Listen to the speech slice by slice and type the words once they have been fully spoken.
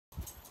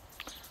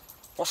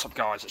What's up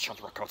guys, it's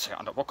Chance Records here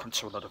and welcome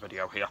to another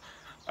video here.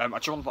 I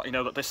just want to let you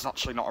know that this is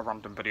actually not a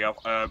random video.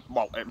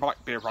 Well, it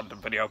might be a random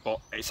video, but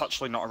it's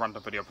actually not a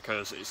random video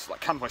because it's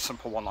like kind of a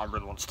simple one that I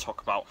really want to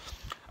talk about.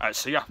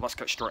 So yeah, let's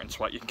get straight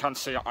into it. You can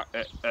see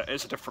it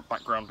is a different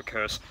background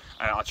because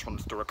I just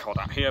wanted to record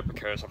out here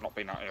because I've not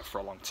been out here for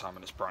a long time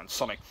and it's bright and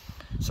sunny.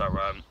 So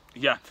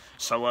yeah,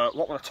 so what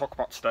we're going to talk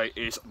about today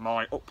is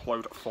my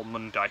upload for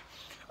Monday.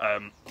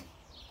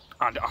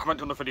 And I haven't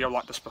done a video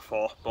like this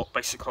before, but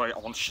basically I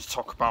wanted to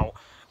talk about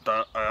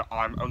that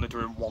I'm only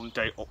doing 1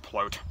 day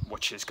upload,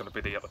 which is going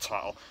to be the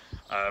title.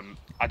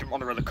 I didn't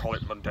want to really call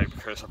it Monday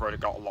because I've already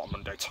got a lot of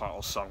Monday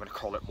titles, so I'm going to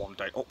call it 1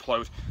 day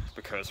upload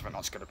because I think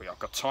that's going to be a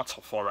good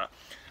title for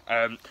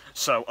it.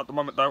 So at the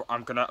moment though,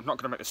 I'm not going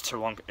to make this too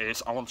long,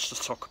 I want to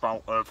just talk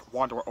about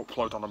why do I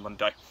upload on a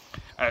Monday.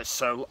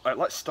 So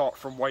let's start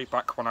from way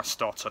back when I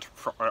started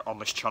on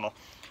this channel.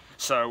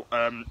 So,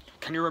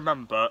 can you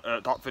remember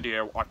that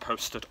video I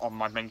posted on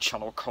my main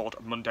channel called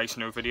Monday's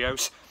New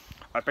Videos?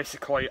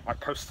 Basically, I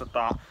posted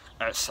that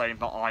saying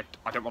that I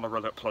didn't want to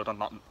really upload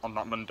on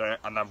that Monday,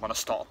 and then when I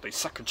started the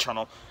second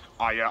channel,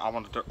 I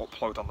wanted to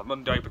upload on the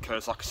Monday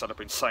because, like I said, I've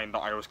been saying that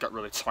I always get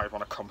really tired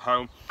when I come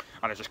home,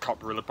 and I just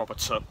can't really bother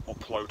to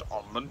upload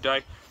on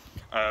Monday.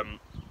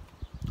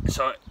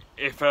 So,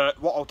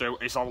 what I'll do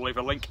is I'll leave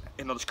a link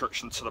in the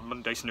description to the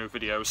Monday's New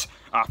Videos.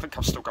 I think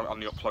I've still got it on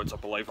the uploads, I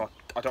believe.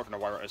 I don't know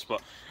where it is,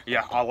 but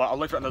yeah, I'll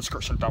leave it in the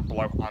description down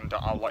below, and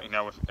I'll let you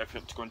know if you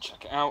want to go and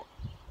check it out.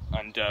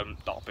 And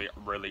that'll be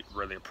really,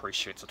 really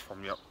appreciated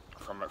from you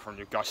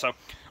guys. So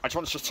I just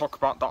want to just talk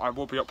about that. I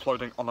will be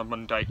uploading on a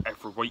Monday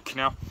every week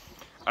now,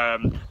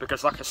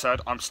 because like I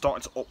said, I'm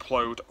starting to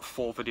upload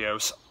 4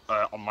 videos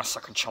on my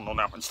second channel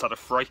now instead of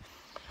 3.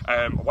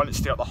 When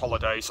it's the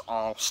holidays,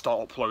 I'll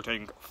start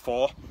uploading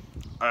 4,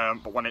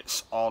 but when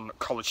it's on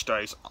college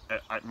days,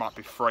 it might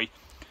be 3.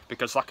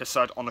 Because like I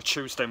said, on a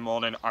Tuesday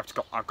morning, I've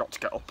got to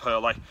get up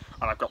early,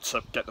 and I've got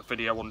to get the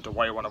video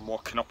underway when I'm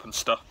walking up and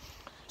stuff.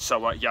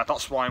 So yeah,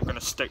 that's why I'm going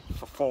to stick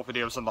for 4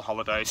 videos on the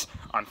holidays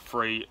and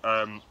 3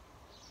 on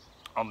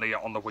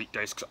the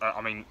weekdays.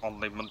 I mean, on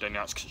the Monday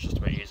nights, because it's just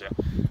a bit easier.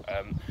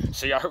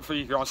 So yeah, hopefully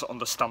you guys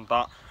understand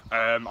that.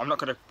 I'm not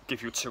going to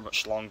give you too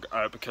much long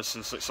because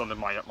since it's on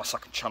my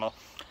second channel.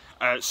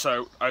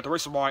 So the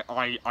reason why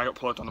I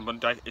upload on a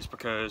Monday is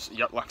because,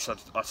 yeah, like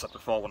I said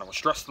before, when I was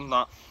stressed and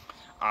that.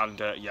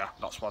 And yeah,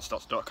 that's why I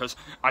started to do it, because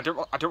I don't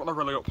want to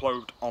really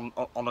upload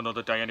on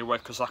another day anyway,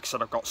 because like I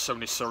said, I've got so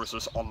many series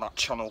on that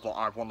channel that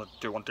I want to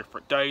do on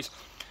different days,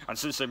 and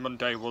since the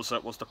Monday was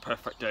the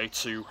perfect day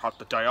to have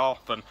the day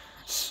off and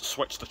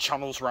switch the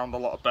channels around a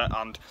little bit,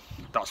 and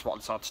that's what I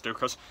decided to do,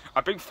 because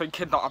I've been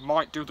thinking that I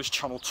might do this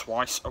channel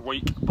twice a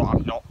week, but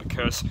I'm not,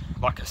 because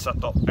like I said,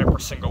 that every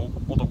single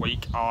other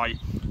week I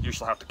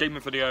usually have the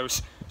gaming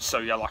videos, so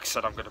yeah, like I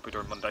said, I'm going to be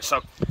doing Monday.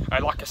 So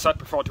like I said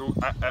before I do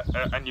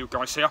end you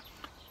guys here,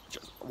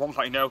 I want to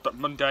let you know that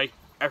Monday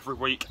every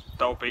week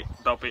there'll be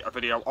a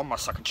video on my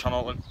second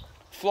channel. And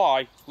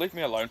fly, leave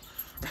me alone.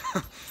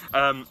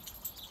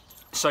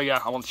 So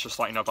yeah, I want to just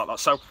let you know about that.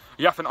 So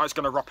yeah, I think that's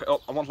going to wrap it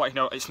up. I want to let you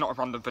know it's not a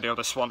random video,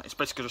 this one. It's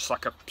basically just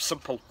like a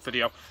simple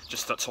video,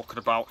 just talking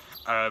about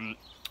my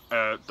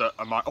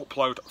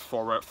upload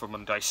for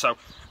Monday. So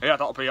yeah,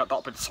 that'll be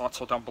the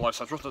title down below.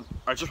 So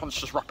I just want to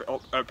just wrap it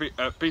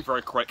up, be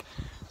very quick,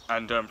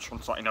 and just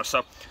want to let you know.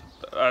 So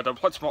there'll be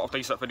plenty more of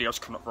these videos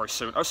coming up very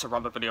soon. Also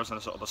random videos and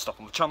other stuff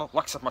on the channel.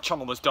 Like I said, my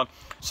channel is done,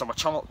 so my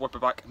channel will be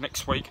back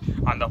next week,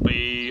 and there'll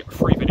be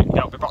 3 videos.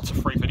 Yeah, I'll be back to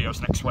 3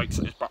 videos next week.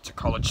 So it's back to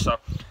college, so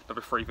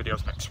there'll be 3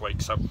 videos next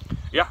week. So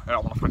yeah, I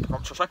want to thank you very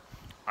much,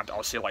 and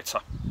I'll see you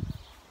later.